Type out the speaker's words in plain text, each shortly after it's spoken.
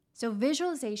So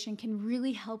visualization can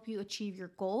really help you achieve your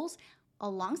goals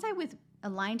alongside with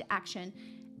aligned action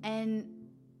and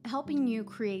helping you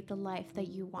create the life that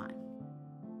you want.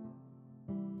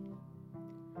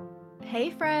 Hey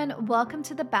friend, welcome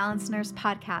to the Balanced Nurse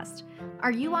podcast.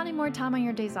 Are you wanting more time on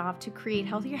your days off to create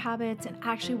healthier habits and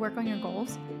actually work on your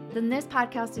goals? Then this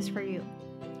podcast is for you.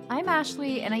 I'm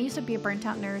Ashley, and I used to be a burnt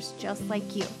out nurse just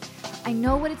like you. I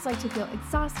know what it's like to feel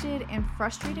exhausted and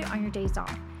frustrated on your days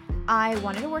off. I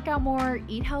wanted to work out more,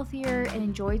 eat healthier, and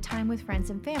enjoy time with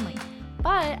friends and family.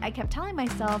 But I kept telling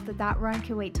myself that run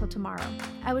could wait till tomorrow.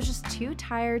 I was just too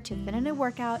tired to fit in a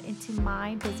workout into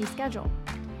my busy schedule.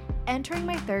 Entering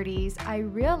my 30s, I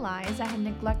realized I had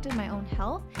neglected my own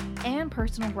health and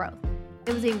personal growth.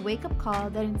 It was a wake-up call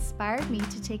that inspired me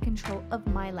to take control of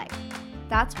my life.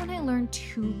 That's when I learned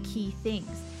two key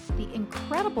things: the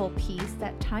incredible peace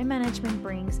that time management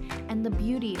brings and the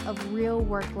beauty of real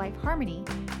work-life harmony.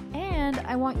 And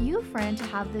I want you, friend, to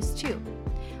have this too.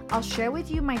 I'll share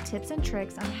with you my tips and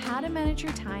tricks on how to manage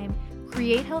your time,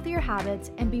 create healthier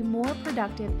habits, and be more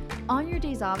productive on your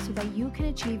days off so that you can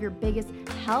achieve your biggest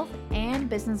health and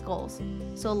business goals.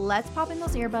 So let's pop in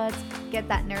those earbuds, get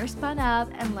that nurse bun up,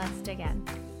 and let's dig in.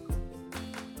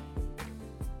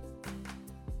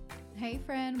 Hey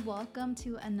friend, welcome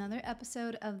to another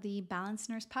episode of the Balanced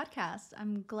Nurse podcast.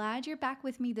 I'm glad you're back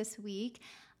with me this week.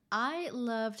 I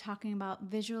love talking about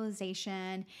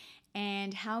visualization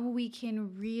and how we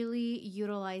can really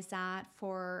utilize that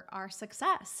for our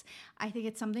success. I think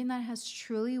it's something that has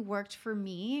truly worked for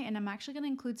me, and I'm actually going to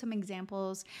include some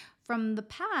examples from the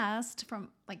past,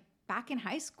 from like back in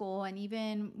high school and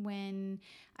even when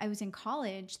I was in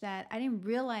college, that I didn't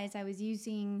realize I was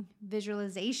using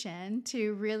visualization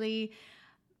to really,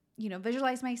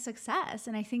 visualize my success.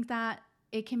 And I think that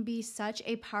it can be such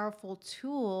a powerful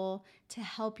tool to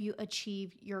help you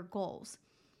achieve your goals.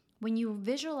 When you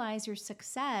visualize your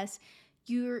success,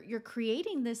 you're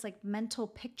creating this like mental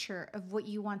picture of what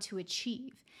you want to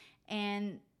achieve.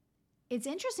 And it's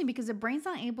interesting because the brain's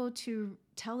not able to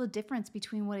tell the difference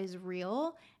between what is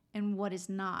real and what is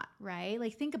not, right?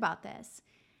 Like, think about this.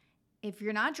 If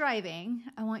you're not driving,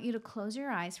 I want you to close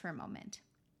your eyes for a moment.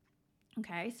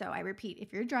 Okay, so I repeat,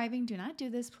 if you're driving, do not do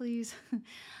this, please.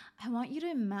 I want you to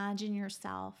imagine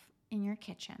yourself in your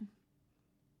kitchen.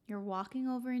 You're walking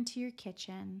over into your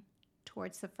kitchen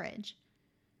towards the fridge.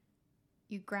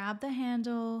 You grab the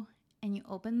handle and you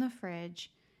open the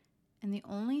fridge, and the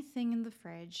only thing in the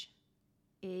fridge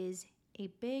is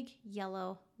a big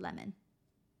yellow lemon.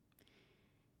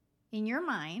 In your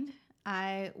mind,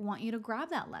 I want you to grab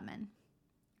that lemon,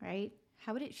 right?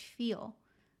 How would it feel?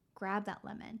 Grab that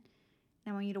lemon.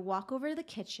 And I want you to walk over to the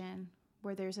kitchen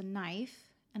where there's a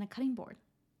knife and a cutting board.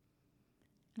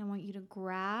 And I want you to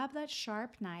grab that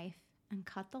sharp knife and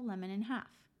cut the lemon in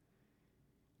half.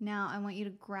 Now I want you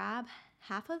to grab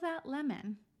half of that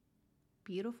lemon,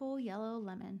 beautiful yellow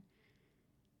lemon,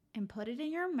 and put it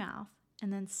in your mouth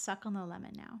and then suck on the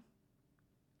lemon now.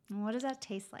 And what does that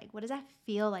taste like? What does that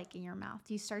feel like in your mouth?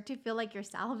 Do you start to feel like you're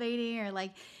salivating, or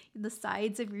like the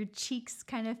sides of your cheeks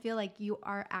kind of feel like you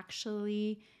are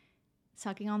actually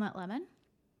sucking on that lemon,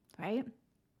 right?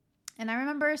 And I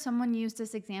remember someone used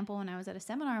this example when I was at a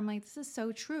seminar. I'm like, this is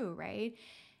so true, right?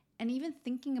 And even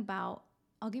thinking about,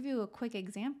 I'll give you a quick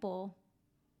example.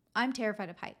 I'm terrified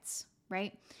of heights,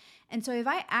 right? And so if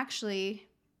I actually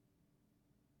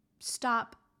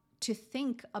stop to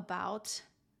think about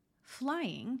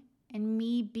flying and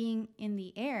me being in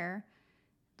the air,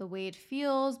 the way it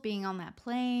feels being on that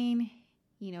plane,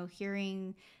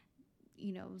 hearing,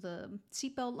 the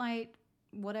seatbelt light,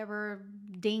 whatever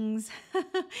dings.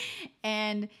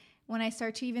 And when I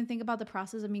start to even think about the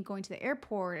process of me going to the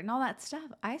airport and all that stuff,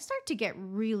 I start to get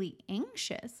really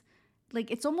anxious.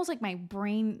 Like, it's almost like my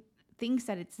brain thinks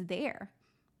that it's there,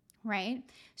 right?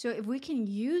 So if we can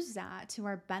use that to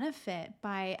our benefit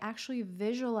by actually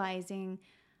visualizing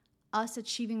us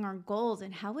achieving our goals,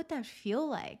 and how would that feel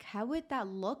like? How would that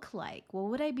look like? What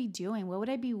would I be doing? What would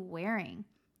I be wearing,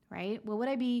 right? What would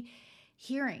I be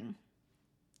hearing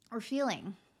or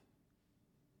feeling?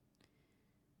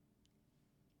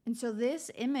 And so this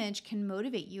image can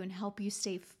motivate you and help you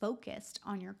stay focused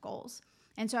on your goals.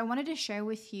 And so I wanted to share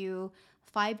with you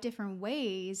 5 different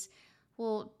ways,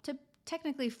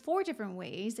 technically 4 different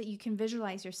ways that you can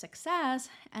visualize your success.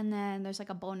 And then there's like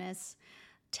a bonus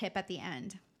tip at the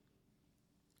end.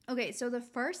 Okay, so the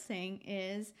first thing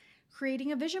is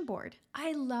creating a vision board.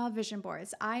 I love vision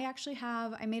boards. I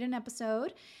made an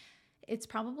episode. It's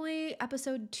probably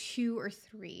episode 2 or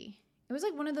 3. It was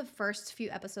like one of the first few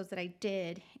episodes that I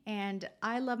did, and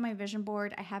I love my vision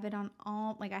board. I have it on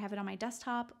I have it on my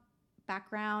desktop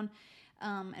background,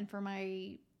 and for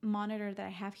my monitor that I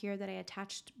have here that I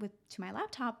attached to my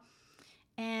laptop.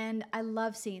 And I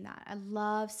love seeing that. I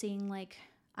love seeing like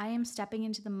I am stepping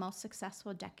into the most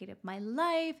successful decade of my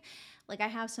life. Like I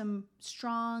have some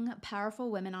strong, powerful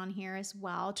women on here as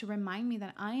well to remind me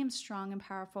that I am strong and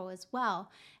powerful as well,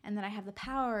 and that I have the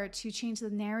power to change the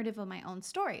narrative of my own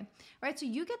story, right? So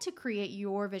you get to create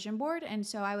your vision board. And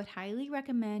so I would highly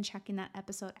recommend checking that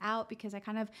episode out, because I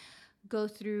kind of go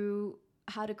through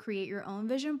how to create your own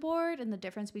vision board and the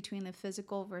difference between the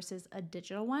physical versus a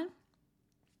digital one.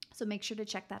 So make sure to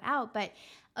check that out. But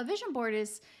a vision board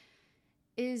is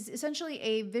essentially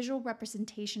a visual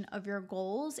representation of your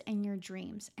goals and your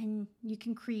dreams. And you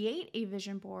can create a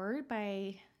vision board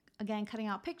by, again, cutting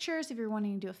out pictures if you're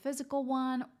wanting to do a physical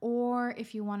one, or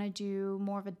if you want to do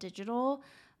more of a digital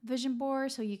vision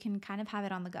board, so you can kind of have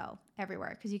it on the go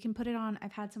everywhere. Because you can put it on,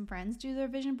 I've had some friends do their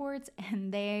vision boards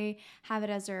and they have it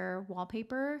as their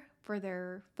wallpaper for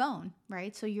their phone,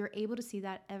 right? So you're able to see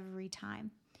that every time.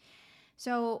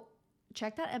 So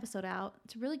check that episode out.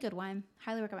 It's a really good one.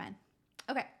 Highly recommend.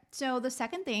 Okay, so the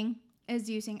second thing is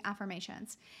using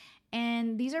affirmations.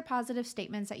 And these are positive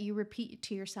statements that you repeat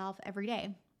to yourself every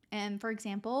day. And for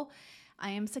example,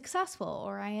 I am successful,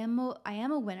 or I am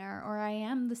a winner, or I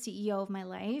am the CEO of my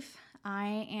life.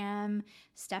 I am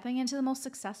stepping into the most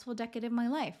successful decade of my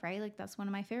life, right? Like that's one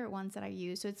of my favorite ones that I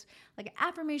use. So it's like an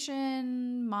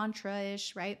affirmation,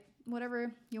 mantra-ish, right?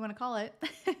 Whatever you want to call it.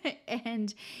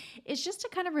 And it's just to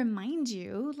kind of remind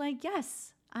you, like,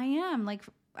 yes, I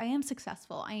am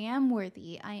successful. I am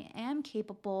worthy. I am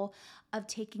capable of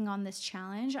taking on this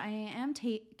challenge. I am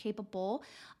capable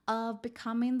of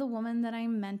becoming the woman that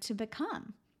I'm meant to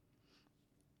become.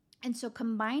 And so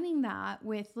combining that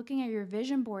with looking at your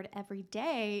vision board every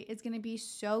day is going to be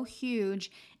so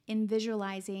huge in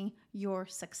visualizing your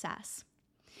success.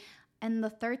 And the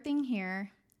third thing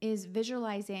here is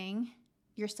visualizing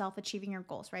yourself achieving your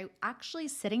goals, right? Actually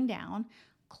sitting down,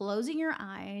 closing your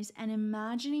eyes, and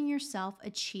imagining yourself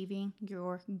achieving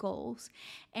your goals.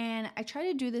 And I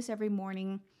try to do this every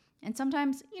morning. And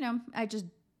sometimes, I just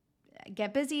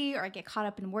get busy or I get caught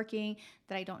up in working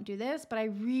that I don't do this, but I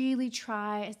really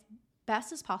try as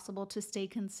best as possible to stay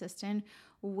consistent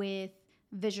with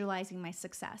visualizing my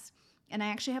success. And I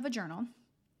actually have a journal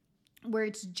where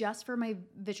it's just for my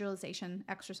visualization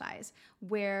exercise,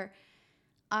 where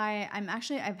and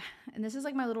this is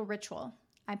like my little ritual.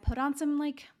 I put on some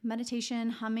like meditation,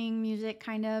 humming music,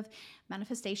 kind of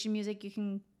manifestation music. You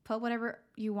can put whatever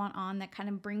you want on that kind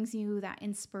of brings you that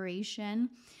inspiration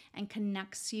and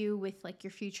connects you with like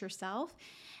your future self.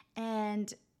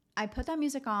 And I put that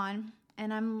music on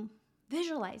and I'm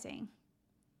visualizing.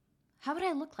 How would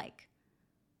I look like?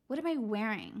 What am I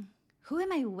wearing? Who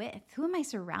am I with? Who am I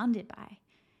surrounded by?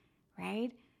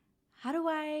 Right? How do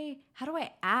I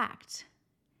act?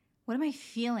 What am I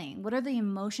feeling? What are the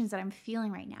emotions that I'm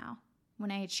feeling right now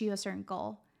when I achieve a certain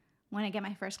goal? When I get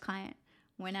my first client?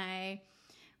 When I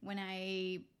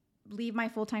leave my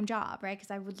full-time job, right?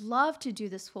 Because I would love to do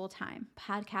this full-time,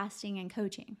 podcasting and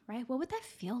coaching, right? What would that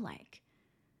feel like?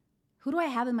 Who do I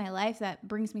have in my life that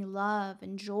brings me love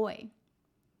and joy,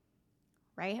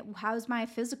 right? How's my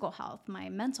physical health, my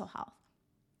mental health?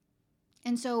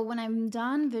 And so when I'm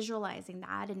done visualizing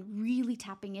that and really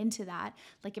tapping into that,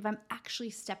 like if I'm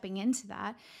actually stepping into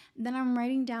that, then I'm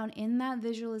writing down in that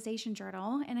visualization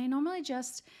journal. And I normally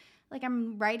just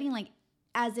I'm writing like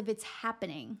as if it's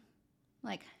happening.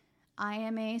 Like I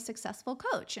am a successful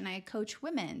coach and I coach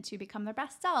women to become their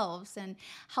best selves and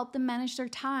help them manage their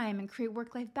time and create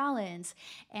work-life balance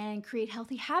and create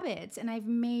healthy habits. And I've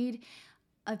made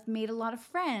a lot of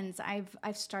friends.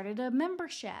 I've started a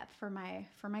membership for my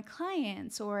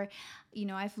clients, or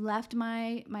I've left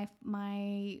my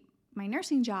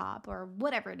nursing job, or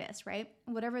whatever it is, right?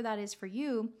 Whatever that is for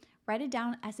you, write it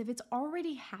down as if it's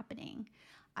already happening.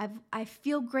 I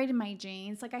feel great in my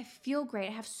jeans. Like I feel great.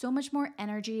 I have so much more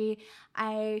energy.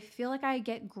 I feel like I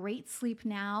get great sleep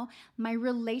now. My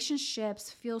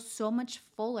relationships feel so much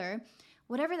fuller.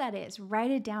 Whatever that is,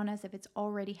 write it down as if it's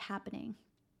already happening.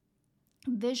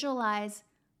 Visualize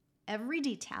every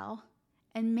detail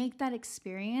and make that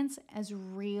experience as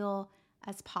real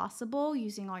as possible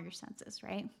using all your senses,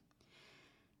 right?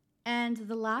 And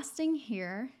the last thing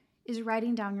here is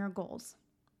writing down your goals.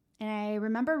 And I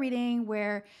remember reading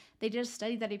where they did a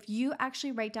study that if you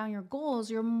actually write down your goals,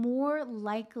 you're more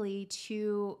likely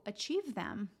to achieve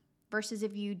them versus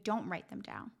if you don't write them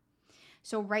down.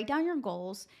 So write down your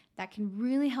goals. That can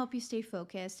really help you stay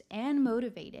focused and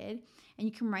motivated. And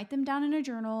you can write them down in a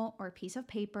journal or a piece of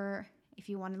paper. If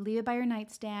you want to leave it by your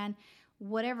nightstand,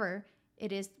 whatever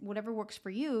it is, whatever works for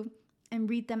you, and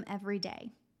read them every day.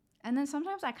 And then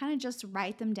sometimes I kind of just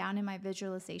write them down in my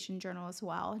visualization journal as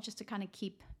well, just to kind of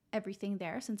keep everything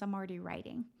there since I'm already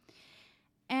writing.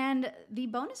 And the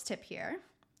bonus tip here,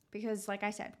 because like I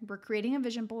said, we're creating a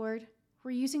vision board,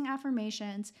 we're using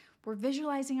affirmations, we're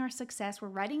visualizing our success, we're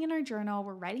writing in our journal,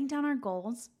 we're writing down our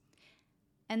goals.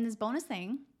 And this bonus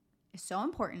thing is so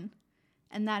important,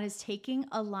 and that is taking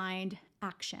aligned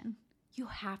action. You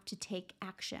have to take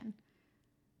action.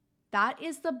 That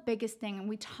is the biggest thing. And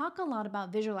we talk a lot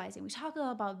about visualizing. We talk a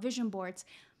lot about vision boards,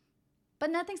 but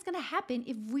nothing's going to happen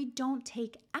if we don't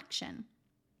take action.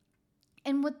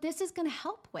 And what this is going to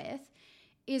help with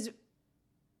is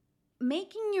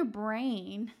making your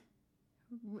brain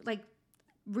like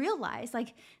realize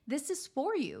like this is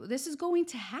for you. This is going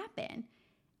to happen.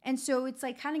 And so it's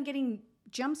like kind of getting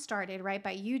jump started, right?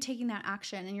 By you taking that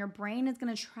action, and your brain is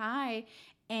going to try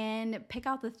and pick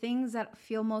out the things that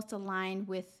feel most aligned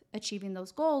with achieving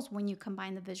those goals when you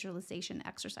combine the visualization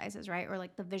exercises, right? Or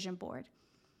like the vision board.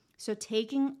 So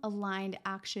taking aligned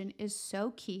action is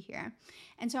so key here.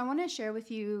 And so I want to share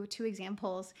with you 2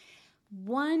 examples.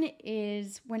 One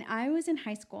is when I was in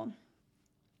high school,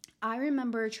 I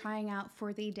remember trying out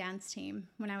for the dance team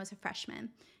when I was a freshman,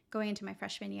 going into my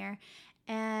freshman year,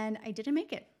 and I didn't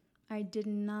make it. I did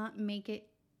not make it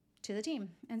to the team.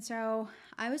 And so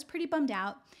I was pretty bummed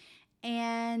out.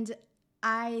 And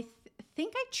I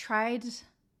think I tried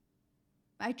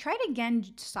again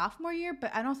sophomore year,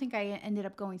 but I don't think I ended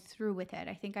up going through with it.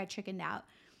 I think I chickened out.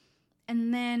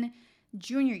 And then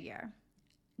junior year,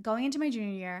 going into my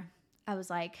junior year, I was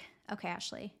like, okay,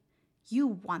 Ashley, you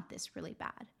want this really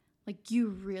bad. Like you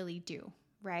really do,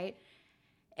 right?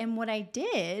 And what I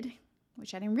did,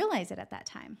 which I didn't realize it at that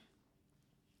time,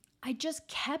 I just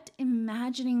kept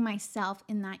imagining myself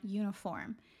in that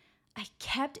uniform. I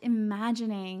kept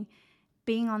imagining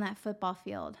being on that football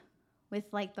field with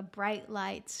like the bright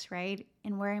lights, right?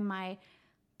 And wearing my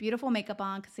beautiful makeup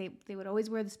on, because they would always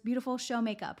wear this beautiful show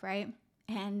makeup, right?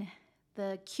 And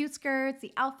the cute skirts,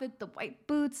 the outfit, the white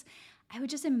boots. I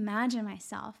would just imagine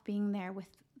myself being there with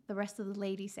the rest of the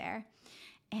ladies there.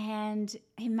 And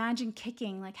imagine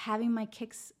kicking, like having my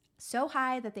kicks so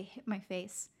high that they hit my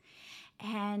face.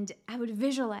 And I would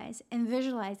visualize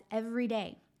every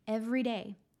day.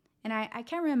 And I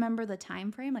can't remember the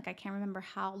time frame. Like I can't remember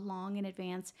how long in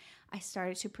advance I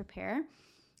started to prepare.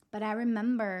 But I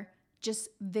remember just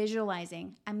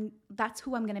visualizing. That's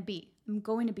who I'm going to be. I'm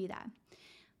going to be that.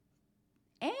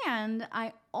 And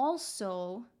I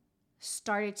also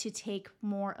started to take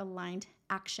more aligned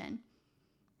action.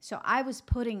 So I was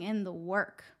putting in the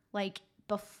work. Like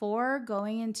before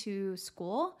going into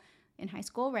school, in high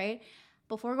school, right?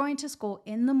 Before going to school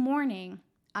in the morning,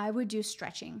 I would do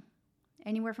stretching.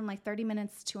 Anywhere from like 30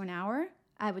 minutes to an hour,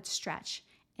 I would stretch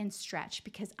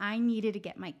because I needed to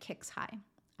get my kicks high.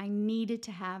 I needed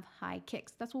to have high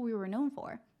kicks. That's what we were known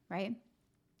for, right?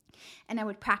 And I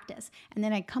would practice. And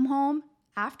then I'd come home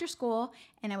after school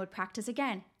and I would practice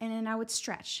again. And then I would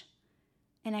stretch.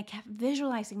 And I kept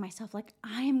visualizing myself like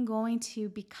I am going to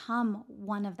become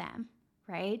one of them,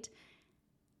 right?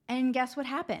 And guess what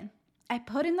happened? I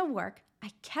put in the work,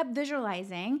 I kept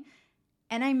visualizing,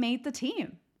 and I made the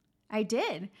team. I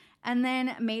did. And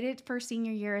then made it for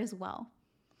senior year as well.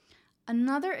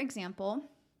 Another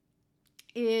example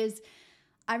is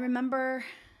I remember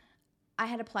I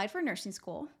had applied for nursing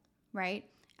school, right?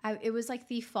 It was like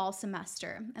the fall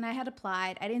semester, and I had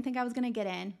applied. I didn't think I was going to get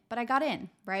in, but I got in,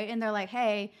 right? And they're like,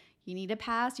 hey, you need to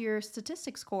pass your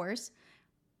statistics course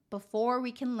before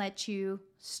we can let you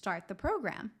start the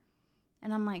program.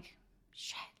 And I'm like,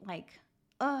 shit, like,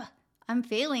 I'm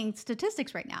failing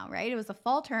statistics right now, right? It was a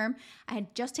fall term. I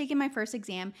had just taken my first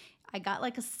exam. I got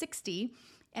like a 60,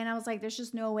 and I was like, there's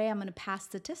just no way I'm going to pass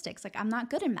statistics. Like, I'm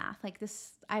not good in math. Like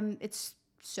it's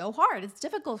so hard. It's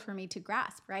difficult for me to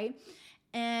grasp, right?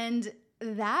 And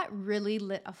that really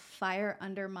lit a fire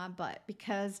under my butt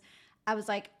because I was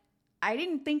like, I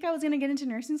didn't think I was going to get into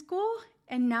nursing school,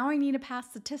 and now I need to pass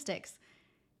statistics.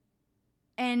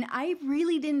 And I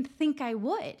really didn't think I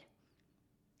would.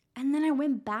 And then I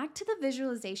went back to the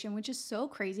visualization, which is so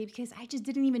crazy because I just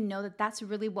didn't even know that that's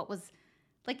really what was,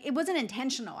 like, it wasn't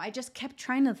intentional. I just kept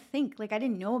trying to think, like I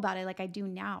didn't know about it like I do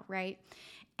now, right?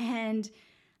 And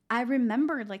I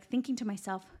remembered like thinking to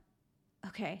myself,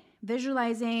 okay,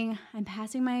 visualizing, I'm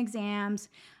passing my exams,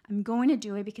 I'm going to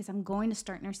do it because I'm going to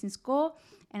start nursing school,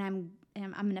 and I'm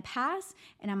going to pass,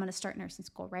 and I'm going to start nursing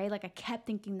school, right? Like I kept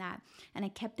thinking that, and I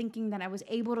kept thinking that I was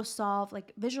able to solve,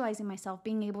 like visualizing myself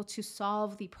being able to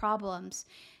solve the problems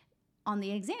on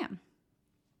the exam.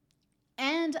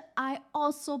 And And I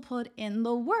also put in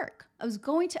the work. I was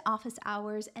going to office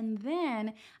hours, and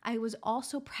then I was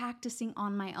also practicing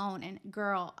on my own. And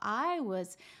girl, I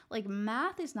was like,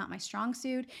 math is not my strong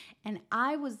suit. And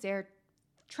I was there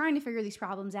trying to figure these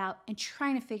problems out and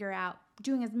trying to figure out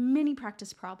doing as many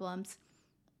practice problems.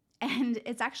 And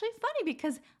it's actually funny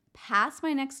because passed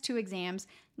my next 2 exams,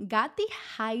 got the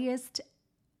highest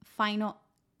final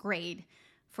grade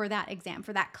for that exam,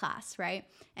 for that class, right?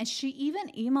 And she even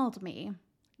emailed me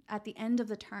at the end of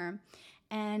the term.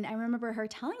 And I remember her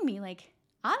telling me, like,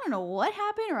 I don't know what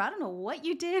happened or I don't know what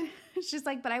you did. She's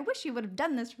like, but I wish you would have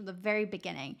done this from the very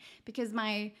beginning, because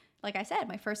like I said,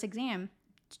 my first exam,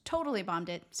 totally bombed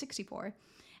it, 64.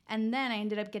 And then I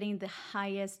ended up getting the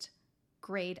highest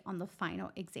grade on the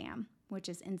final exam, which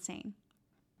is insane.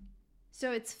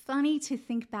 So it's funny to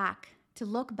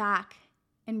look back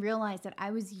and realize that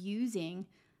I was using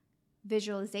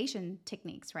visualization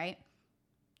techniques, right?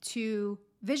 To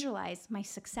visualize my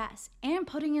success and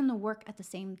putting in the work at the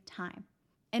same time.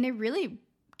 And it really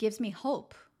gives me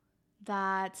hope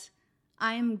that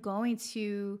I'm going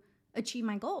to achieve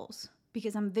my goals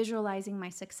because I'm visualizing my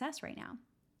success right now.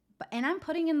 And I'm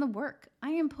putting in the work.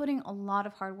 I am putting a lot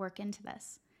of hard work into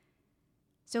this.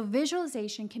 So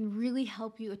visualization can really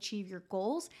help you achieve your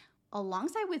goals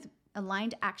alongside with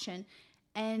aligned action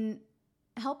and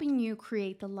helping you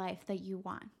create the life that you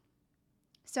want.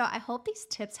 So I hope these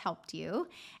tips helped you.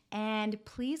 And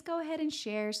please go ahead and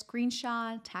share,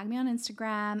 screenshot, tag me on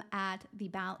Instagram at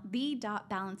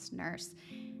the.balancednurse.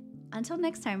 Until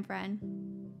next time, friend.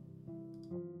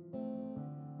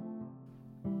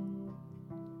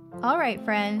 All right,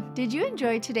 friend, did you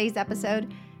enjoy today's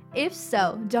episode? If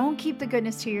so, don't keep the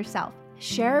goodness to yourself.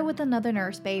 Share it with another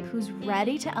nurse babe who's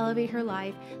ready to elevate her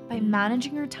life by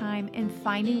managing her time and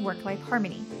finding work-life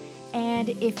harmony. And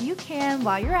if you can,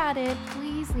 while you're at it,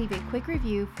 please leave a quick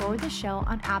review for the show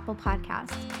on Apple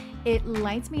Podcasts. It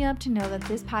lights me up to know that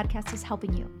this podcast is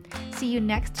helping you. See you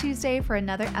next Tuesday for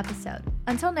another episode.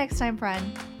 Until next time,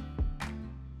 friend.